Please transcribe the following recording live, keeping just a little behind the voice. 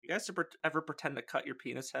You guys ever pretend to cut your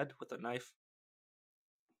penis head with a knife?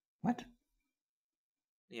 What?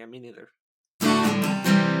 Yeah, me neither. Oh,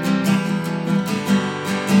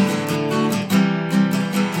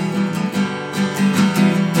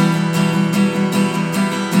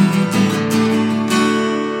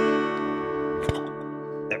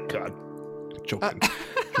 God. Choking.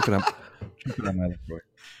 Choking up. Choking on my boy.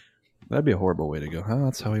 That'd be a horrible way to go. Oh,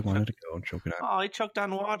 that's how he wanted to go. Choking on. Oh, he choked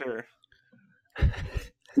on water.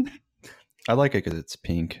 I like it because it's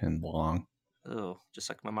pink and long. Oh, just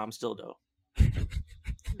like my mom's dildo.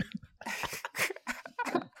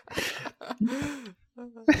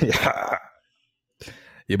 Yeah.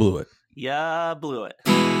 You blew it. Yeah, blew it.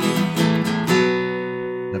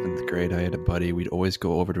 7th grade, I had a buddy. We'd always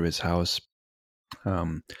go over to his house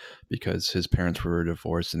because his parents were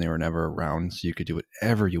divorced and they were never around, so you could do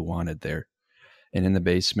whatever you wanted there. And in the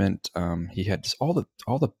basement, he had just all the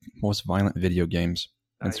most violent video games.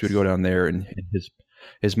 Nice. And so we'd go down there, and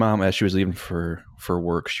his mom, as she was leaving for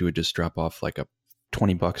work, she would just drop off like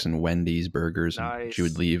 $20 in Wendy's burgers, nice. And she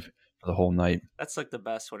would leave for the whole night. That's like the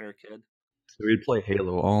best when you're a kid. So we'd play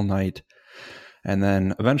Halo all night, and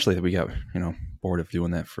then eventually we got bored of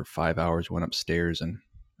doing that for 5 hours. Went upstairs, and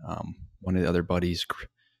one of the other buddies,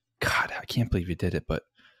 God, I can't believe he did it, but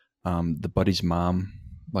the buddy's mom,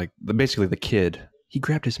 basically the kid, he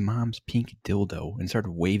grabbed his mom's pink dildo and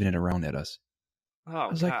started waving it around at us. Oh, I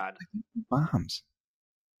was God. Mom's.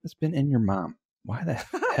 It's been in your mom. Why the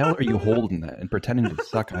hell are you holding that and pretending to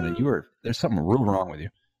suck on it? There's something real wrong with you.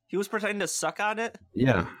 He was pretending to suck on it?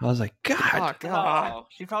 Yeah. I was like, God. Oh,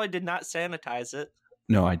 she probably did not sanitize it.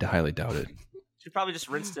 No, I highly doubt it. She probably just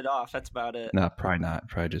rinsed it off. That's about it. No, probably not.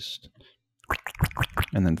 Probably just...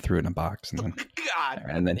 And then threw it in a box. And then, God.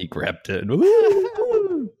 And then he grabbed it.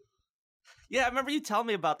 Yeah, I remember you telling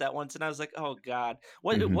me about that once, and I was like, oh, God.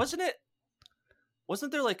 Wasn't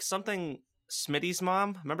there like something... Smitty's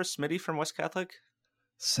mom? Remember Smitty from West Catholic?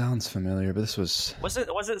 Sounds familiar, but this was... Wasn't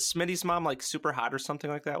Smitty's mom like super hot or something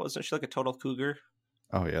like that? Wasn't she like a total cougar?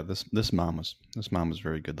 Oh yeah, this mom was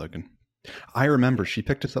very good looking. I remember she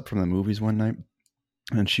picked us up from the movies one night,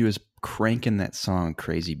 and she was cranking that song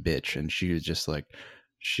 "Crazy Bitch," and she was just like,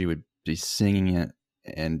 she would be singing it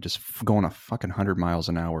and just going a fucking 100 miles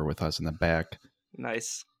an hour with us in the back.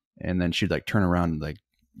 Nice. And then she'd like turn around and like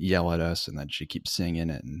yell at us, and then she'd keep singing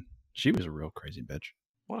it, and she was a real crazy bitch.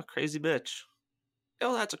 What a crazy bitch.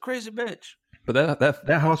 Oh, that's a crazy bitch. But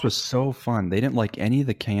that house was so fun. They didn't like any of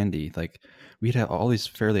the candy. Like, we'd have all these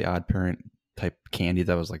Fairly Odd Parent type candy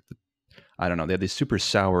that was like, I don't know. They had these super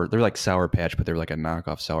sour. They're like Sour Patch, but they're like a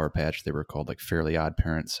knockoff Sour Patch. They were called like Fairly Odd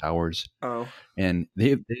Parent Sours. Oh. And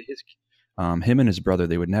him and his brother,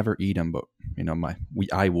 they would never eat them, but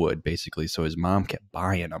I would basically. So his mom kept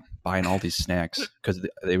buying all these snacks because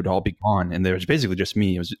they would all be gone, and there was basically just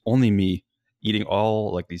me. It was only me eating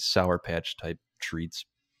all like these Sour Patch type treats.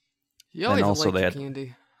 You always like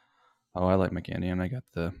candy. Oh, I like my candy, and I got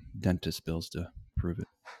the dentist bills to prove it.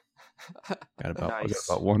 Got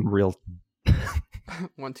about one real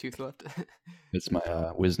one tooth left. It's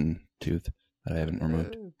my wisdom tooth that I haven't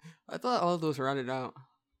removed. I thought all of those rounded out.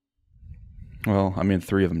 Well, I mean,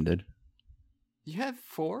 3 of them did. You have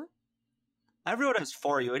 4? Everyone has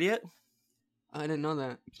 4, you idiot. I didn't know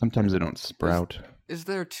that. Sometimes they don't sprout. Is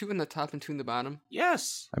there 2 in the top and 2 in the bottom?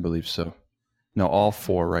 Yes. I believe so. No, all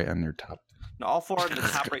 4 right on your top. No, all 4 in the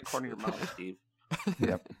top right corner of your mouth, Steve.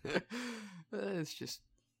 Yep. It's just...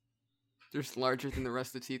 They're larger than the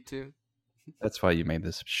rest of the teeth, too. That's why you made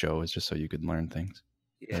this show, is just so you could learn things.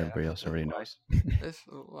 Yeah, everybody else already knows.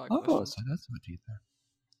 So that's what teeth are.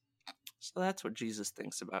 So that's what Jesus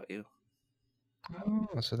thinks about you.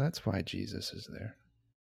 Oh, so that's why Jesus is there.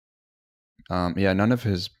 Yeah, none of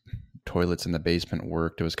his toilets in the basement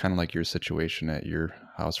worked. It was kind of like your situation at your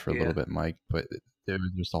house for a little bit, Mike, but there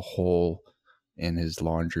was just a hole in his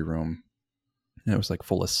laundry room. And it was like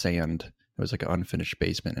full of sand. It was like an unfinished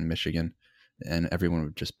basement in Michigan, and everyone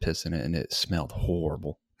would just piss in it, and it smelled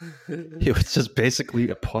horrible. It was just basically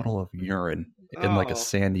a puddle of urine in like a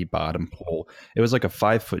sandy bottom hole. It was like a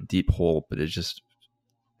 5-foot deep hole, but it's just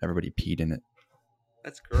everybody peed in it.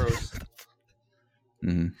 That's gross.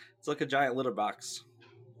 Mm-hmm. It's like a giant litter box.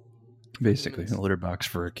 Basically, a litter box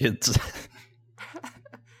for kids.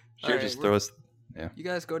 Sure, right, just throw us. Yeah. You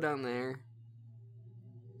guys go down there.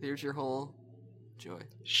 Here's your hole. Joy.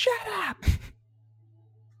 Shut up.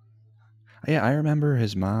 Yeah, I remember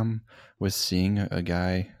his mom was seeing a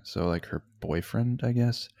guy, so like her boyfriend, I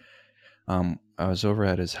guess. I was over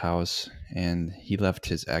at his house, and he left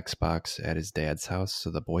his Xbox at his dad's house, so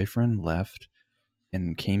the boyfriend left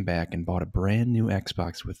and came back and bought a brand new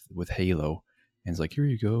Xbox with Halo, and he's like, "Here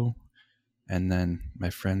you go." And then my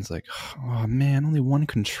friend's like, "Oh man, only one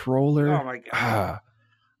controller." Oh my god!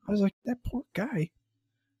 I was like, "That poor guy.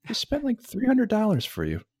 He spent like $300 for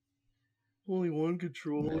you." Only one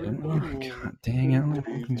controller. Oh, god dang it! Only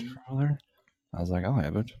one controller. I was like, "I'll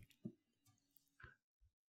have it."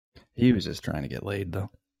 He was just trying to get laid, though.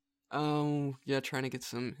 Oh, yeah, trying to get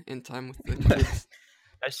some in time with the kids.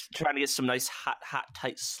 I was trying to get some nice, hot,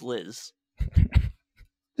 tight sliz.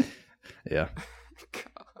 Yeah.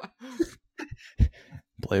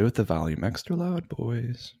 Play with the volume extra loud,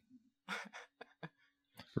 boys.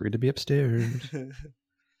 We're going to be upstairs. We're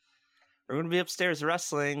going to be upstairs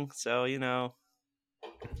wrestling, so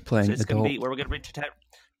Playing so it's adult. We're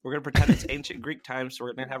going to pretend it's ancient Greek times, so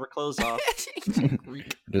we're going to have our clothes off. We're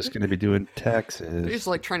just going to be doing taxes. They're just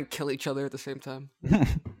like trying to kill each other at the same time.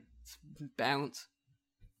 It's balance.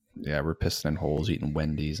 Yeah, we're pissing in holes, eating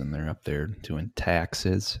Wendy's, and they're up there doing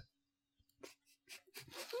taxes.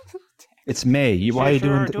 It's May. Why are you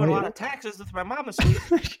doing a lot of taxes with my mama this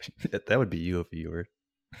week? That would be you if you were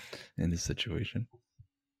in this situation.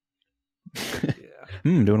 Yeah.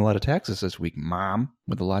 Doing a lot of taxes this week, Mom,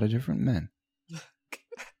 with a lot of different men.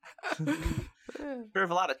 There are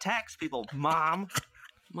a lot of tax people, Mom.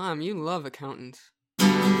 Mom, you love accountants.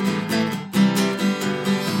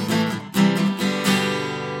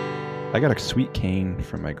 I got a sweet cane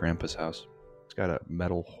from my grandpa's house. It's got a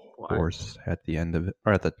metal horse at the end of it,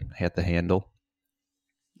 or at the handle.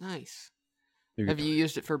 Nice. Have you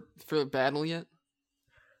used it for battle yet?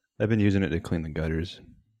 I've been using it to clean the gutters.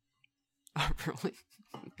 Oh, really?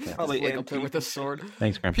 Yeah. Probably like up there with a sword.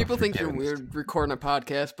 Thanks, Grandpa. People think you're weird recording a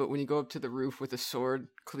podcast, but when you go up to the roof with a sword,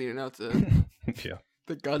 cleaning out the Yeah.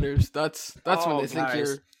 the gutters, that's when they think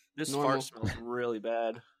you're This normal. fart smells really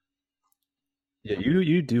bad. Yeah,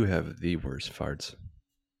 you do have the worst farts.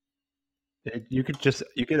 You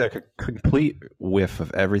get a complete whiff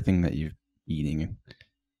of everything that you're eating,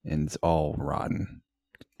 and it's all rotten.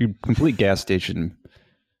 You complete gas station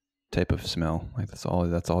type of smell. Like that's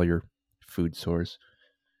all your food source.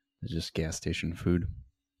 It's just gas station food.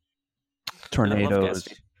 I love gas Tornadoes.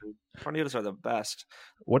 station food. Tornadoes are the best.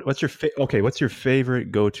 What's your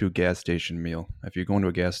favorite go-to gas station meal? If you're going to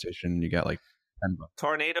a gas station, you got like $10.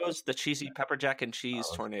 Tornadoes, the cheesy pepper jack and cheese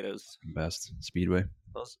tornadoes. Best Speedway.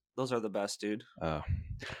 Those are the best, dude.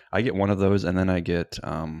 I get one of those, and then I get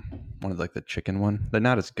one of like the chicken one. They're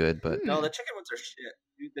not as good, but No, the chicken ones are shit.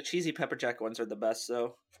 Dude, the cheesy pepper jack ones are the best,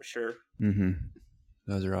 though, for sure.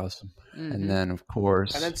 Those are awesome. Mhm. And then of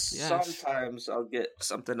course, And then sometimes I'll get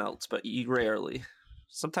something else, but rarely.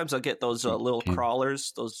 Sometimes I'll get those little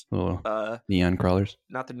crawlers. Those little neon crawlers.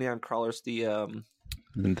 not the neon crawlers. The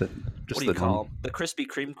What do you call them? The Krispy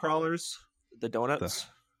Kreme crawlers. The donuts.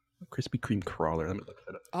 Krispy Kreme crawler. Let me look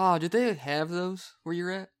that up. Oh, did they have those where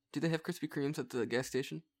you're at? Do they have Krispy Kremes at the gas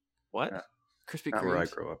station? What? Yeah. Krispy Not where I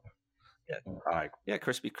Kremes. grew up. Yeah. Yeah,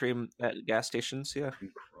 Krispy Kreme at gas stations. Yeah.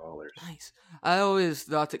 Crawlers. Nice. I always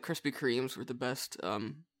thought that Krispy Kremes were the best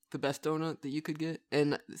donut that you could get,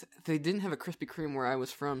 and they didn't have a Krispy Kreme where I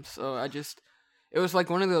was from, so it was like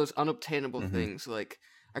one of those unobtainable things. Like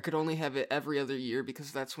I could only have it every other year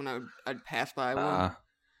because that's when I'd pass by one.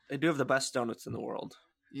 They do have the best donuts in the world.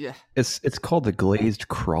 Yeah. It's called the glazed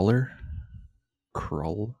crawler.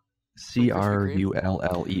 Crull. CRULLER.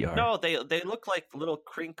 No, they look like little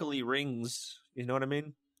crinkly rings. You know what I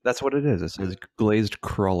mean? That's what it is. It says glazed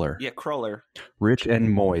cruller. Yeah, cruller. Rich and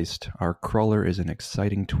moist, our cruller is an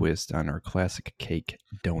exciting twist on our classic cake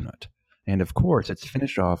donut. And of course, it's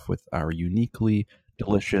finished off with our uniquely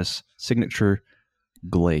delicious signature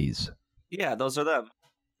glaze. Yeah, those are them.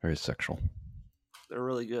 Very sexual. They're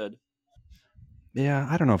really good. Yeah,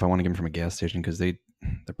 I don't know if I want to get them from a gas station because they're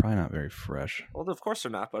probably not very fresh. Well, of course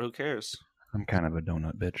they're not, but who cares? I'm kind of a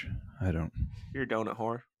donut bitch. You're a donut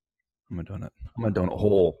whore. I'm a donut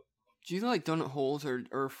hole. Do you like donut holes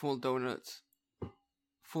or full donuts?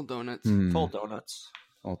 Full donuts. Full donuts.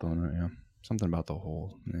 Full donut, yeah. Something about the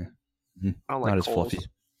hole. Yeah. I don't like not as holes. fluffy.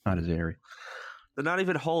 Not as airy. They're not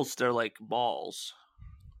even holes. They're like balls.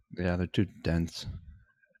 Yeah, they're too dense.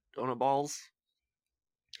 Donut balls.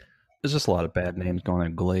 There's just a lot of bad names going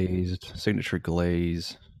on. Glazed, signature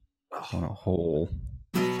glaze, on a hole.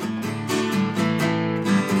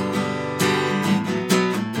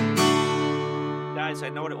 Guys, I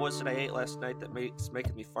know what it was that I ate last night that makes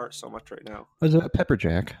making me fart so much right now. Was it a pepper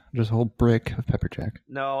jack? Just a whole brick of pepper jack.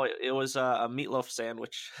 No, it was a meatloaf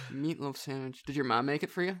sandwich. Meatloaf sandwich. Did your mom make it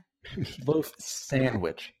for you? Loaf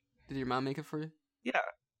sandwich. Did your mom make it for you? Yeah.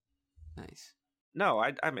 Nice. No,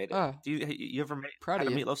 I made it. Oh. Do you ever Proud had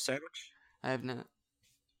of a you. meatloaf sandwich? I have not.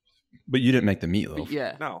 But you didn't make the meatloaf. But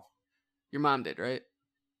yeah. No. Your mom did, right?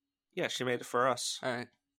 Yeah, she made it for us. All right.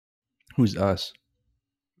 Who's us?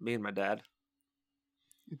 Me and my dad.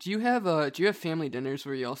 Do you have family dinners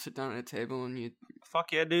where you all sit down at a table and you?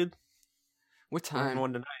 Fuck yeah, dude. What We're having time?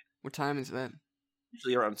 one tonight. What time is that?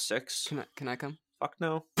 Usually around 6. Can I come? Fuck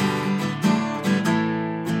no.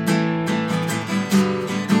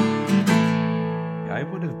 I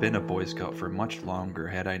would have been a Boy Scout for much longer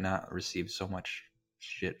had I not received so much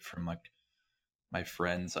shit from like my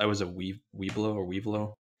friends. I was a Weeblo or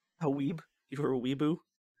Weevlo. A weeb? You were a weeboo?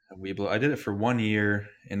 A Weeblo. I did it for 1 year.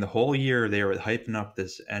 And the whole year they were hyping up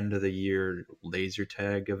this end of the year laser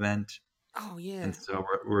tag event. Oh yeah. And so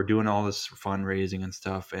we're doing all this fundraising and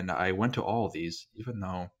stuff. And I went to all of these, even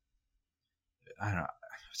though I don't know,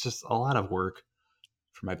 it's just a lot of work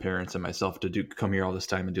for my parents and myself to come here all this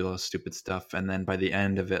time and do all this stupid stuff. And then by the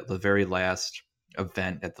end of it, the very last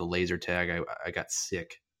event at the laser tag, I got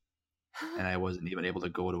sick and I wasn't even able to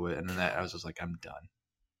go to it. And then I was just like, I'm done.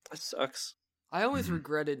 That sucks. I always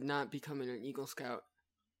regretted not becoming an Eagle Scout.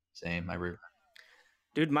 Same.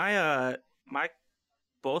 Dude,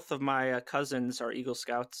 both of my cousins are Eagle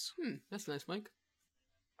Scouts. That's nice, Mike.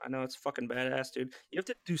 I know, it's fucking badass, dude. You have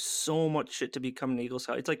to do so much shit to become an Eagle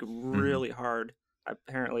Scout. It's like really hard,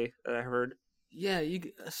 apparently, that I heard. Yeah,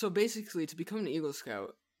 so basically to become an Eagle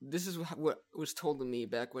Scout, this is what was told to me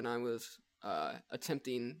back when I was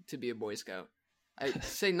attempting to be a Boy Scout. I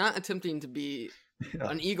say not attempting to be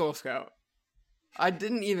an Eagle Scout. I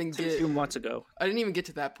didn't even get 2 months ago. I didn't even get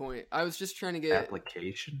to that point. I was just trying to get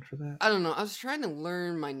application for that. I don't know. I was trying to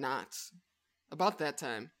learn my knots. About that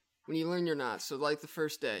time when you learn your knots. So like the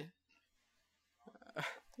first day.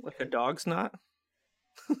 Like a dog's knot?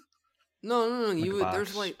 No. Like You would. box,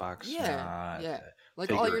 There's like box yeah. knot,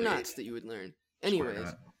 Like all your figure knots eight. that you would learn. Square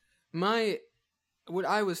Anyways, knot. what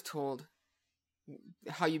I was told,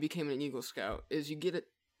 how you became an Eagle Scout is you get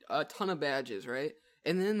a ton of badges, right?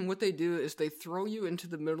 And then what they do is they throw you into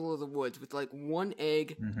the middle of the woods with like one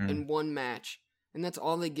egg and one match, and that's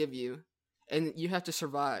all they give you, and you have to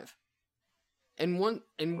survive. And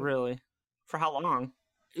Really? For how long?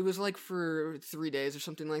 it was like for 3 days or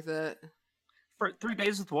something like that. For 3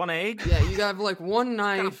 days with one egg? Yeah, you got like one What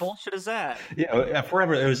kind of knife. bullshit is that? Yeah,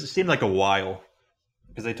 forever. It seemed like a while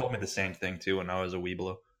because they told me the same thing too when I was a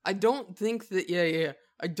Weeblo. I don't think that. Yeah.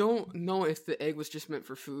 I don't know if the egg was just meant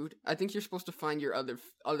for food. I think you're supposed to find your other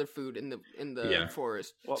food in the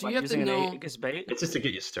forest. What, so like you have to using know. an egg as bait? It's just to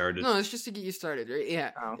get you started. No, it's just to get you started, right?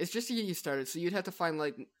 Yeah, Oh. it's just to get you started. So you'd have to find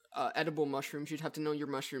like edible mushrooms. You'd have to know your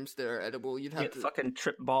mushrooms that are edible. You'd have Get to. fucking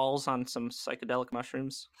trip balls on some psychedelic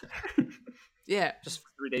mushrooms Yeah, just for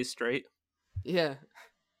 3 days straight. yeah.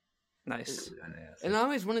 Nice. And I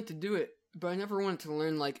always wanted to do it, but I never wanted to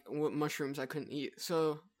learn like what mushrooms I couldn't eat.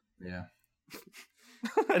 So Yeah.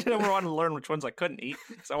 I didn't want to learn which ones I couldn't eat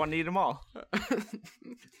because I wanted to eat them all.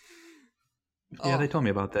 Yeah, Oh. they told me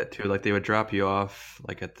about that too. Like they would drop you off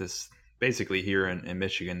like at this basically here in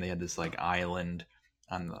Michigan they had this like island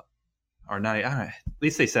on the or not I don't know, at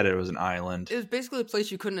least they said it was an island. It was basically a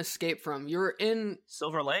place you couldn't escape from. You were in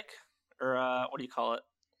Silver Lake? Or what do you call it?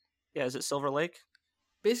 Yeah, is it Silver Lake?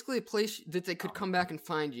 basically a place that they could come back and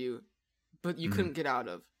find you, but you couldn't get out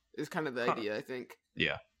of. Is kind of the idea, I think.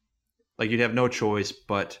 Yeah. Like you'd have no choice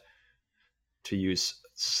but to use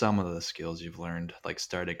some of the skills you've learned, like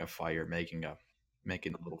starting a fire, making a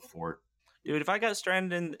little fort. Dude, if I got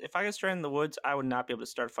stranded in the woods, I would not be able to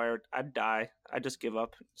start a fire. I'd die. I'd just give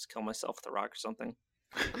up, just kill myself with a rock or something.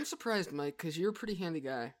 I'm surprised, Mike, because you're a pretty handy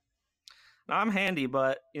guy. Now, I'm handy,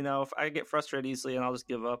 but if I get frustrated easily, and I'll just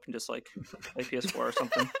give up and just like play PS4 or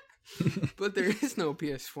something. But there is no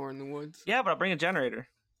PS4 in the woods. Yeah, but I'll bring a generator.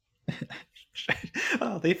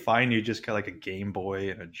 Oh, they find you just got like a Game Boy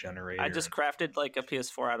and a generator. I just crafted like a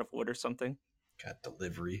PS4 out of wood or something. got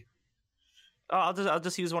delivery. Oh, I'll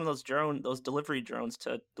just use one of those delivery drones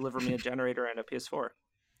to deliver me a generator and a PS4.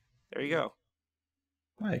 There you go.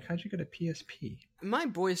 Mike, how'd you get a PSP? My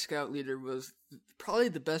Boy Scout leader was probably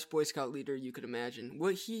the best Boy Scout leader you could imagine.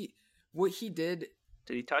 What he did.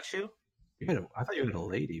 Did he touch you? I thought you had a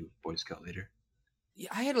lady Boy Scout leader. Yeah,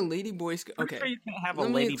 I had a lady Boy Scout. Pretty Okay. sure you can have a Let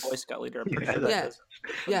me lady ex- Boy Scout leader. I'm pretty Yeah. sure that Yeah. does.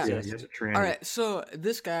 Yeah. you had a tranny. All right. So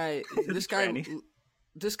this guy Tranny.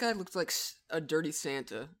 looked like a dirty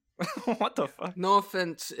Santa. What the fuck? No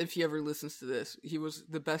offense if he ever listens to this. He was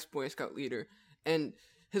the best Boy Scout leader, and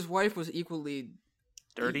his wife was equally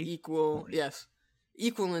Dirty? equal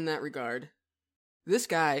in that regard. This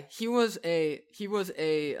guy, he was a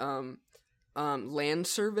land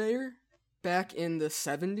surveyor back in the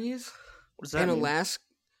 70s What does that in mean? Alaska.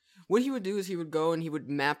 What he would do is he would go and he would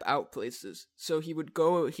map out places. So he would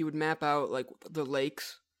map out like the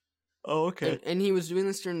lakes. Oh, okay. And he was doing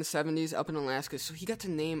this during the 70s up in Alaska. So he got to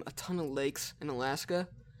name a ton of lakes in Alaska.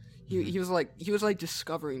 He was like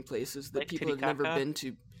discovering places that Like people had never been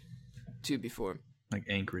to before. Like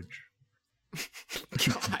Anchorage.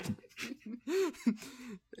 God.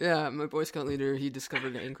 Yeah, my Boy Scout leader, he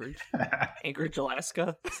discovered Anchorage. Anchorage,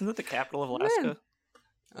 Alaska. Isn't that the capital of Alaska?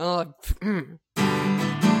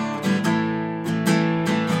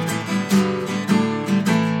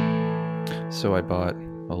 So I bought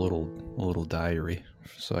a little diary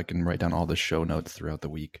so I can write down all the show notes throughout the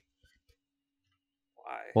week.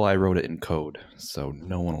 Why? Well, I wrote it in code, so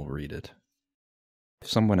no one will read it. If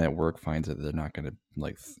someone at work finds it, they're not going to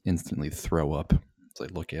like instantly throw up. It's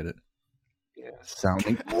like, look at it. Yeah.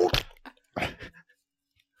 Sounding.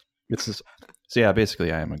 It's just, so yeah,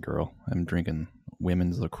 basically I am a girl. I'm drinking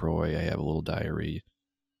women's LaCroix. I have a little diary.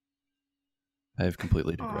 I have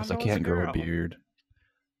completely digressed. I can't grow a beard.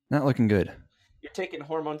 Not looking good. You're taking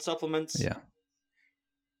hormone supplements? Yeah.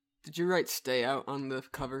 Did you write "stay out" on the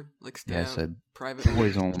cover? Like stay Yeah, I out, said private.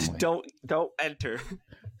 boys only. Don't enter.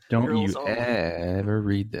 Don't Girls you only. ever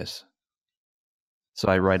read this. So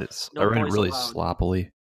I write it. No I write it boys really allowed. sloppily,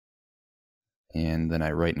 and then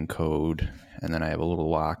I write in code, and then I have a little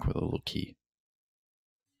lock with a little key.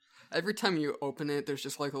 Every time you open it, there's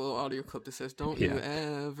just like a little audio clip that says, "Don't you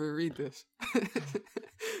ever read this."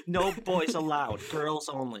 No boys allowed. Girls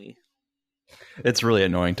only. It's really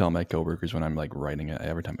annoying to all my coworkers when I'm like writing it.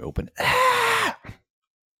 Every time I open it, ah!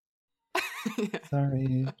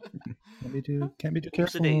 Sorry, can't be too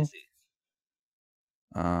Here's a careful. daisy.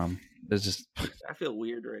 There's just I feel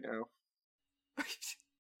weird right now.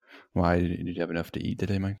 why did you have enough to eat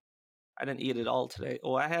today, Mike? I didn't eat it all today.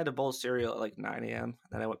 Oh, I had a bowl of cereal at like 9 a.m.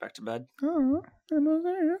 Then I went back to bed. Oh,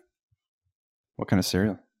 what kind of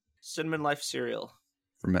cereal? Cinnamon Life cereal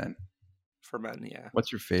For men. for men, yeah.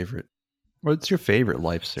 What's your favorite? What's your favorite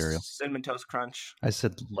Life cereal? Cinnamon Toast Crunch. I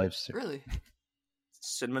said Life cereal. Really?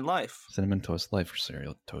 Cinnamon Life. Cinnamon Toast Life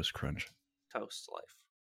cereal. Toast Crunch. Toast Life.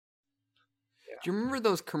 Do you remember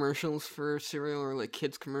those commercials for cereal or like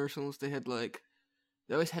kids commercials? They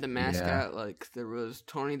always had a mascot. Like there was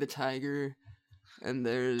Tony the Tiger, and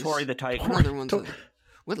there's Tori the Tiger. another one.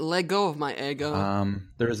 What let go of my ego?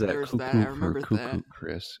 There's that There's cuckoo that, I for remember Cuckoo that.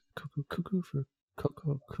 Chris. Cuckoo for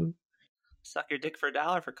Cocoa. Suck your dick for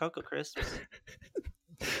 $1 for Cocoa Crisps.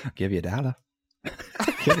 Give you $1.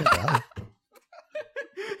 Give you $1.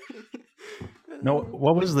 No,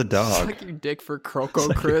 what was the dog? Suck your dick for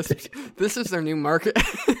Croco Crisps. This is their new market.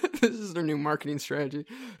 This is their new marketing strategy.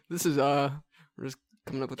 This is we're just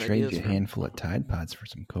coming up with Trade ideas. you a handful of Tide Pods for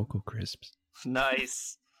some Cocoa Crisps.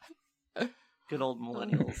 Nice. Good old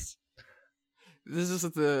millennials. This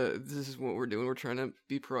is what we're doing. We're trying to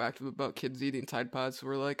be proactive about kids eating Tide Pods. So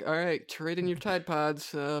we're like, all right, trade in your Tide Pods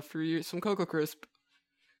for some Cocoa Crisp.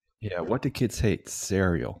 Yeah, what do kids hate?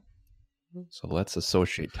 Cereal. So let's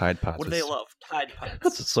associate Tide Pods. What do they love? Tide Pods.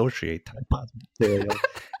 Let's associate Tide Pods with cereal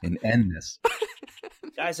and end this.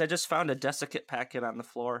 Guys, I just found a desiccate packet on the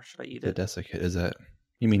floor. Should I eat The it? desiccate, is that?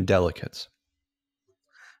 You mean delicates?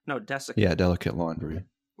 No, desiccate. Yeah, delicate laundry.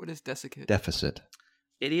 What is desiccate? Deficit.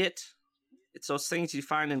 Idiot. It's those things you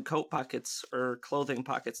find in coat pockets or clothing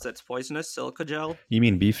pockets that's poisonous. Silica gel. You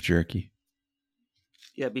mean beef jerky?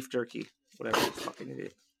 Yeah, beef jerky. Whatever. You fucking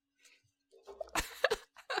idiot.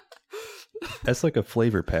 That's like a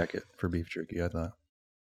flavor packet for beef jerky, I thought.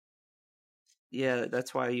 Yeah,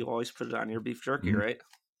 that's why you always put it on your beef jerky, Mhm. right?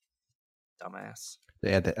 Dumbass.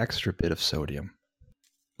 They add the extra bit of sodium.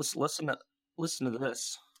 Listen to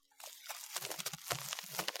this.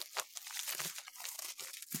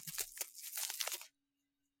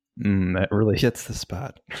 That really hits the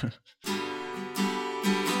spot.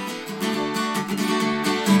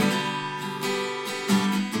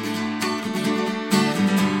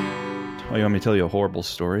 Oh, you want me to tell you a horrible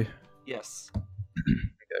story? Yes.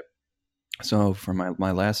 So for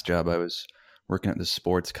my last job, I was working at the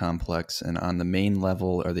sports complex, and on the main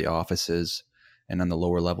level are the offices, and on the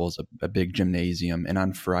lower level is a big gymnasium. And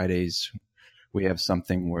on Fridays, we have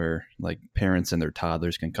something where like parents and their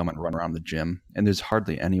toddlers can come and run around the gym. And there's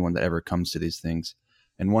hardly anyone that ever comes to these things.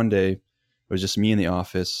 And one day, it was just me in the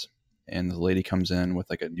office, and the lady comes in with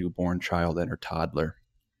like a newborn child and her toddler.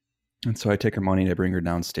 And so I take her money and I bring her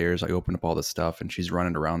downstairs. I open up all the stuff, and she's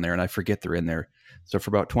running around there, and I forget they're in there. So for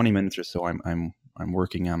about 20 minutes or so, I'm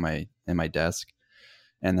working on my desk,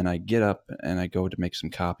 and then I get up and I go to make some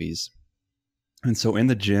copies. And so in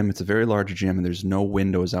the gym, it's a very large gym, and there's no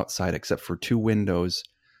windows outside except for 2 windows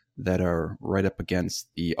that are right up against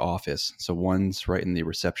the office. So one's right in the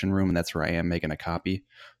reception room, and that's where I am making a copy.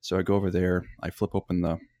 So I go over there, I flip open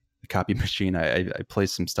the copy machine, I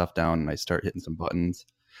place some stuff down, and I start hitting some buttons.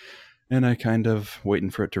 And I kind of waiting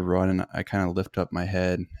for it to run, and I kind of lift up my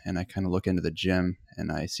head and I kind of look into the gym,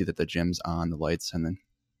 and I see that the gym's on, the lights, and then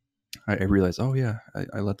I realize, oh yeah,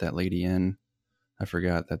 I let that lady in. I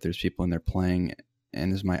forgot that there's people in there playing,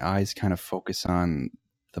 and as my eyes kind of focus on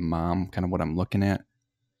the mom, kind of what I'm looking at,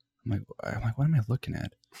 I'm like, what am I looking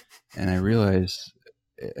at? And I realize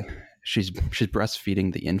she's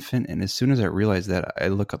breastfeeding the infant, and as soon as I realize that, I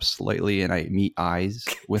look up slightly and I meet eyes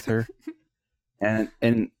with her, and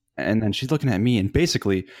then she's looking at me, and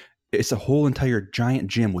basically it's a whole entire giant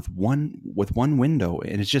gym with one window,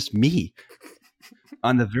 and it's just me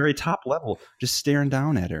on the very top level, just staring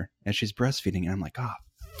down at her as she's breastfeeding, and I'm like, oh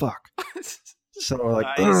fuck. So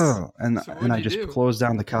like, nice. And I just closed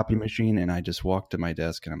down the copy machine, and I just walked to my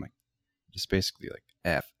desk, and I'm like, just basically like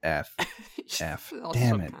F.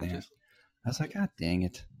 Damn it, man. I was like, God dang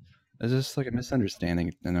it. It's just like a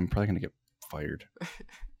misunderstanding, and I'm probably gonna get fired.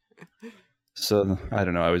 So I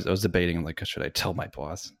don't know. I was debating, like, should I tell my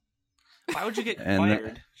boss? Why would you get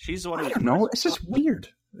fired? She's the one. I don't know. It's just weird.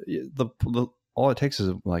 All it takes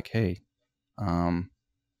is like, hey,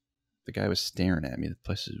 the guy was staring at me. The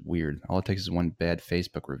place is weird. All it takes is one bad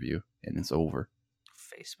Facebook review, and it's over.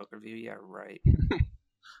 Facebook review, yeah, right.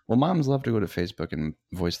 Well, moms love to go to Facebook and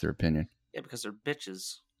voice their opinion. Yeah, because they're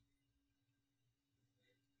bitches.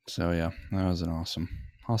 So yeah, that was an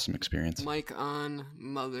awesome experience. Mike on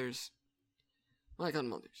mothers. I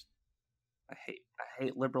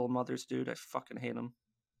hate liberal mothers, dude. I fucking hate them.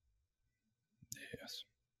 Yes.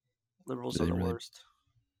 Liberals are the worst.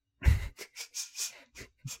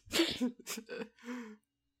 They're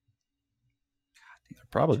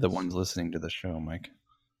probably the ones listening to the show, Mike.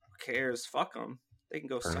 Who cares? Fuck them. They can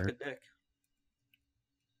go suck a dick.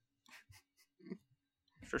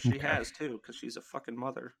 I'm sure she has, too, because she's a fucking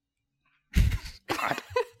mother. God.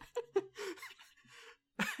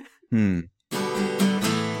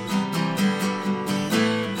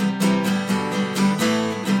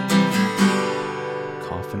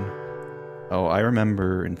 Coffin. Oh, I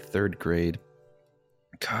remember in 3rd grade.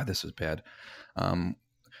 God, this was bad.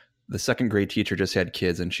 The 2nd grade teacher just had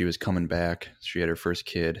kids, and she was coming back. She had her first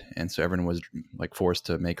kid, and so everyone was like forced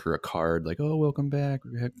to make her a card, like, "Oh, welcome back!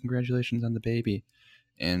 Congratulations on the baby."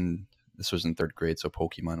 And this was in 3rd grade, so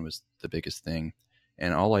Pokemon was the biggest thing.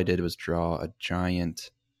 And all I did was draw a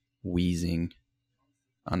giant wheezing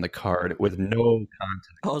on the card with no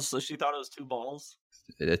context. Oh, so she thought it was 2 balls?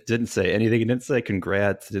 It didn't say anything. It didn't say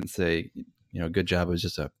congrats. It didn't say, good job. It was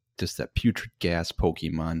just that putrid gas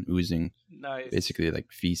Pokemon oozing, basically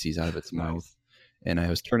like feces out of its mouth. And I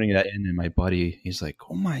was turning that in, and my buddy, he's like,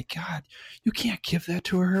 "Oh my God, you can't give that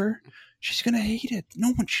to her. She's going to hate it.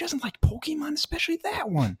 She doesn't like Pokemon, especially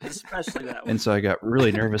that one. Especially that one." And so I got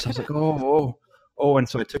really nervous. I was like, oh. And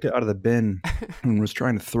so I took it out of the bin and was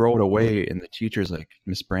trying to throw it away. And the teacher's like,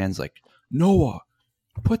 Miss Brand's like, "Noah,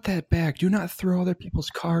 put that back. Do not throw other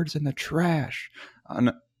people's cards in the trash."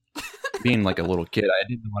 Being like a little kid, I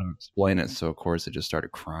didn't want to explain it, so of course I just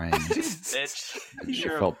started crying. Bitch. She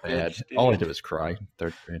felt bad. Dude. All I did was cry.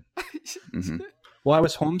 3rd grade. Mm-hmm. Well, I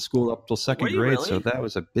was homeschooled up till 2nd grade, really? So that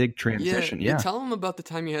was a big transition. Yeah. Tell them about the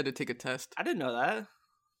time you had to take a test. I didn't know that.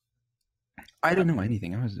 I didn't know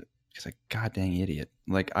anything. I was just a goddamn idiot.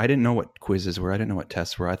 Like, I didn't know what quizzes were. I didn't know what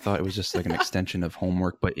tests were. I thought it was just like an extension of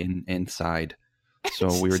homework, but inside.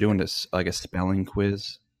 So we were doing this like a spelling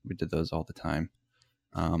quiz. We did those all the time.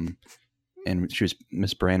 And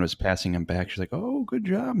Miss Brand was passing him back. She's like, "Oh, good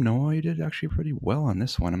job, Noah. You did actually pretty well on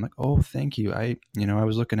this one." I'm like, "Oh, thank you. I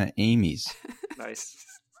was looking at Amy's." Nice.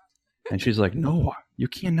 And she's like, "Noah, you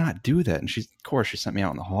cannot do that." And of course, she sent me out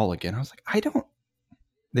in the hall again. I was like,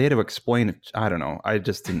 they had to explain it. I don't know. I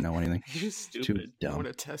just didn't know anything. You're stupid. Too dumb. What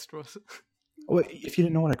a test was. Well, if you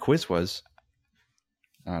didn't know what a quiz was,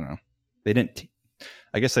 I don't know. They didn't.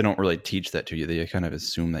 I guess they don't really teach that to you. They kind of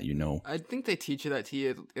assume that you know. I think they teach you that to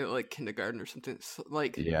you at like kindergarten or something.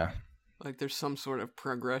 Like, yeah. Like there's some sort of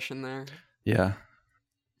progression there. Yeah.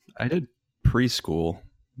 I did preschool.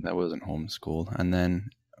 That wasn't homeschooled. And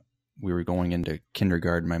then we were going into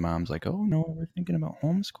kindergarten. My mom's like, "Oh, no, we're thinking about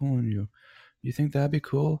homeschooling you. You think that'd be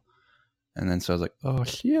cool?" And then so I was like, "Oh,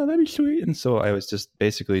 yeah, that'd be sweet." And so I was just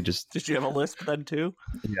basically just... Did you have a lisp then too?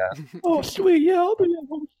 Yeah. "Oh, sweet. Yeah, I'll be at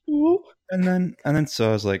homeschool." And then so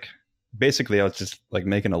I was like, basically I was just like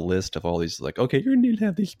making a list of all these, like, okay, you're going to need to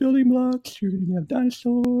have these building blocks. You're going to have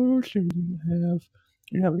dinosaurs. You're going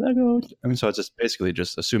to have Legos. I mean, so I was just basically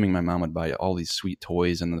just assuming my mom would buy all these sweet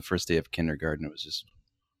toys. And then the first day of kindergarten, it was just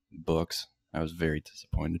books. I was very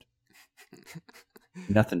disappointed.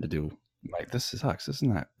 Nothing to do. Like, this sucks. This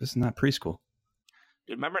is not preschool.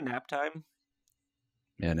 Dude, remember nap time?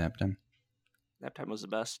 Yeah, nap time. Nap time was the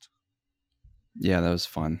best. Yeah, that was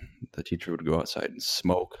fun. The teacher would go outside and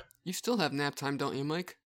smoke. You still have nap time, don't you,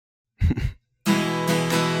 Mike? Did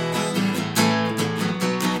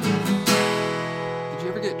you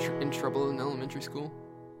ever get in trouble in elementary school?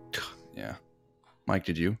 Yeah. Mike,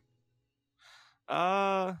 did you?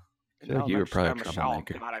 I feel like you were probably a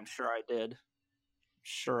troublemaker. God, I'm sure I did.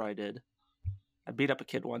 Sure I did. I beat up a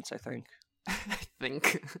kid once, I think. I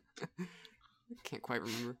think. I can't quite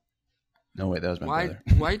remember. No, wait, that was my brother.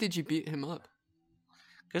 Why did you beat him up?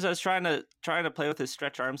 Because I was trying to play with his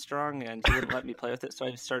Stretch Armstrong, and he wouldn't let me play with it, so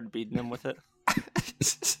I started beating him with it.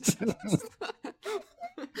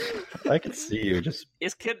 I could see you just...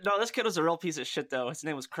 This kid was a real piece of shit, though. His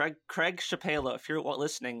name was Craig Chapela. If you're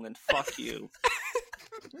listening, then fuck you.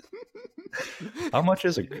 How much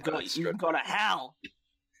is it? You can go to hell.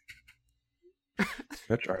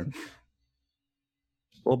 Stretch arm.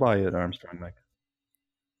 We'll buy you an Armstrong, Mike.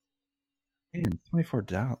 Damn,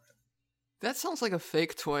 $24. That sounds like a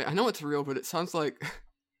fake toy. I know it's real, but it sounds like...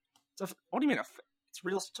 What do you mean? It's a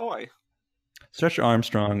real toy. Stretch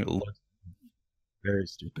Armstrong looks very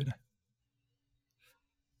stupid.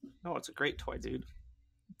 No, it's a great toy, dude.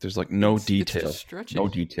 There's like no detail. It's just no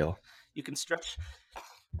detail. You can stretch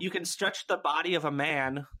the body of a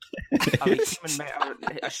man, of a human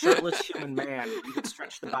man, a shirtless human man. You can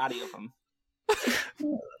stretch the body of him.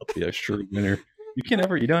 That'll be a sure winner. You don't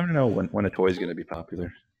ever know when a toy is going to be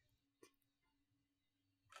popular.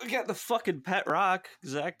 We got the fucking pet rock,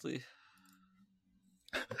 exactly.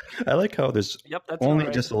 I like how there's only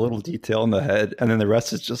just a little detail in the head, and then the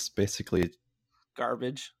rest is just basically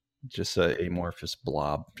garbage. Just an amorphous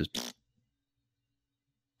blob. Just.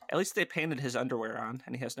 At least they painted his underwear on,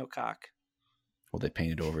 and he has no cock. Well, they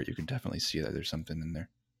painted over it. You can definitely see that there's something in there.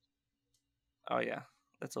 Oh yeah,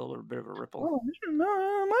 that's a little bit of a ripple. Oh,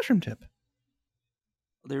 mushroom tip.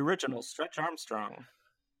 The original Stretch Armstrong.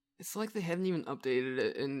 It's like they haven't even updated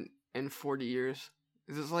it in 40 years.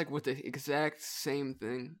 This is like with the exact same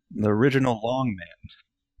thing. The original Long Man.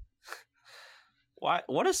 Why?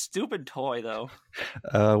 What a stupid toy, though.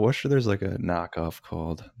 There's like a knockoff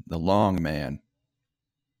called the Long Man.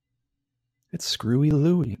 It's Screwy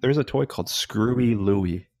Louie. There's a toy called Screwy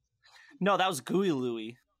Louie. No, that was Gooey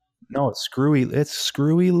Louie. No, it's Screwy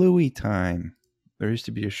Louie time. There used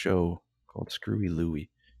to be a show called Screwy Louie.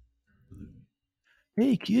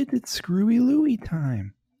 Hey kid, it's Screwy Louie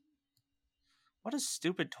time. What a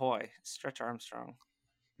stupid toy, Stretch Armstrong.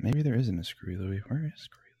 Maybe there isn't a Screwy Louie. Where is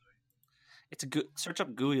Screwy Louie? It's search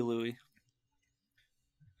up Gooey Louie.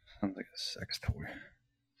 Sounds like a sex toy.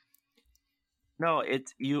 No,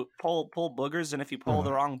 you pull boogers, and if you pull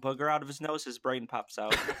the wrong booger out of his nose, his brain pops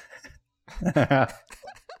out.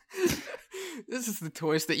 This is the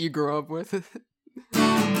toys that you grew up with.